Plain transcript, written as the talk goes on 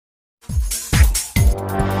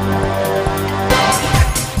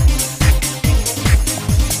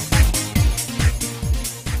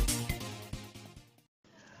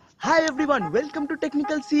everyone, welcome to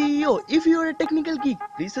Technical CEO. If you are a technical geek,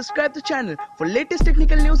 please subscribe the channel. For latest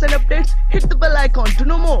technical news and updates, hit the bell icon to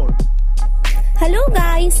know more. Hello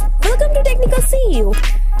guys, welcome to Technical CEO.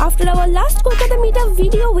 After our last Kolkata meetup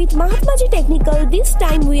video with Mahatmaji Technical, this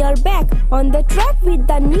time we are back on the track with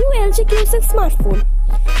the new LG Q6 smartphone.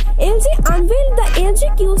 LG unveiled the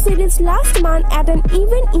LG Q series last month at an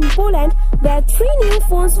event in Poland where 3 new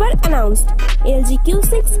phones were announced: LG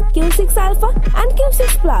Q6, Q6 Alpha and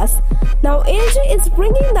Q6 Plus. Now LG is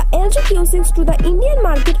bringing the LG Q6 to the Indian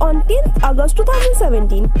market on 10th August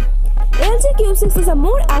 2017. LG Q6 is a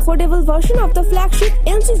more affordable version of the flagship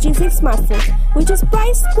LG G6 smartphone, which is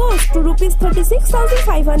priced close to Rs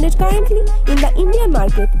 36,500 currently in the Indian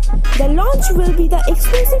market. The launch will be the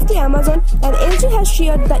exclusive to Amazon, and LG has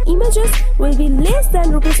shared the images will be less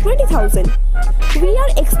than Rs 20,000. We are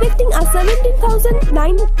expecting a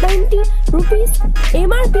 17,990 rupees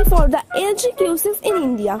MRP for the LG Q6 in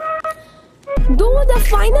India, though the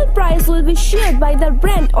final price will be shared by the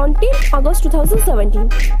brand on 10th August 2017.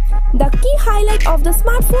 The key highlight of the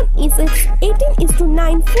smartphone is its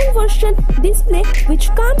 18:9 full version display, which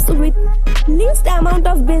comes with least amount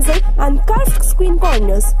of bezel and curved screen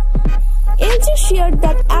corners. LG shared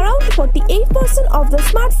that around 48% of the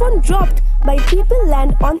smartphone dropped by people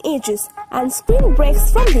land on edges and screen breaks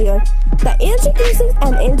from there. The LG Q6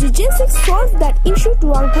 and LG G6 solved that issue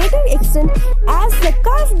to a greater extent, as the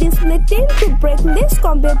curved display tend to break less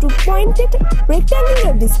compared to pointed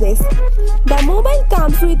rectangular displays. The mobile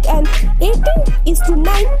comes with an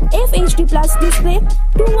 18:9 FHD Plus display,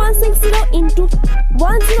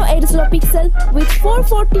 2160x1080 pixel with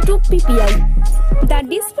 442 ppi. The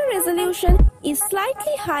display resolution is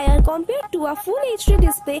slightly higher compared to a Full HD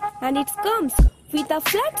display, and it comes with a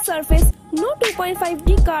flat surface. No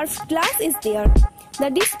 2.5D curved glass is there. The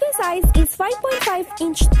display size is 5.5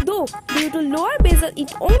 inch, though due to lower bezel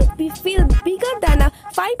it won't feel bigger than a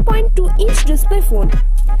 5.2 inch display phone.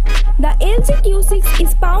 The LG Q6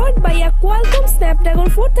 is powered by a Qualcomm Snapdragon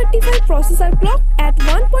 435 processor clocked at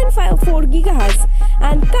 1.54 GHz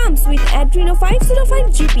and comes with Adreno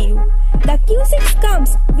 505 GPU. The Q6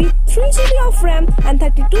 comes with 3 GB of RAM and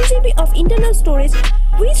 32 GB of internal storage,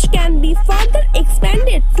 which can be further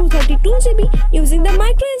expanded to 32 GB using the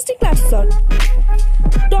microSD card slot.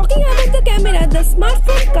 Talking about the camera, the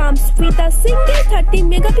smartphone comes with a single 30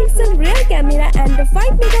 megapixel rear camera and a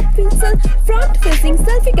 5 megapixel front-facing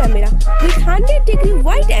selfie camera with 100-degree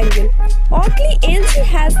wide angle. Oddly, LG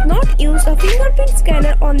has not used a fingerprint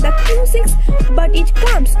scanner on the Q6, but it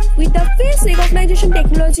comes with the face recognition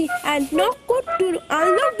technology and knock code to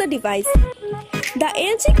unlock the device. The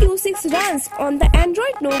LG Q6 runs on the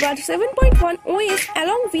Android Nougat 7.1 OS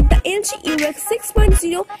along with the LG UX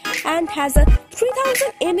 6.0 and has a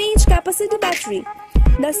 3000 mAh capacity battery.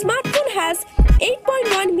 The smartphone has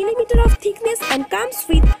 8.1mm of thickness and comes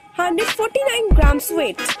with 149 grams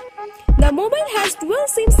weight. The mobile has dual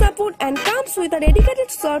SIM support and comes with a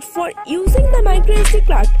dedicated slot for using the microSD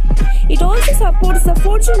card. It also supports the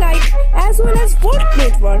 4G Lite as well as VoLTE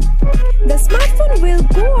network. The smartphone will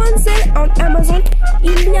go on sale on Amazon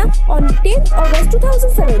India on 10th August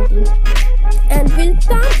 2017 and will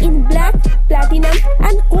come in black, platinum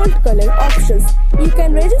and gold color options. You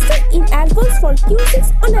can register in advance for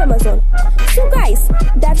Q6 on Amazon. So guys,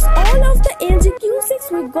 that's all of the LG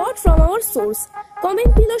Q6 we got from our source.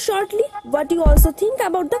 Comment below shortly what you also think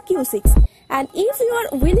about the Q6, and if you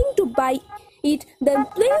are willing to buy it, then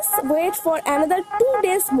please wait for another 2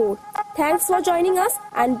 days more. Thanks for joining us,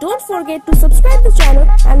 and don't forget to subscribe the channel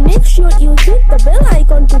and make sure you hit the bell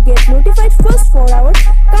icon to get notified first for our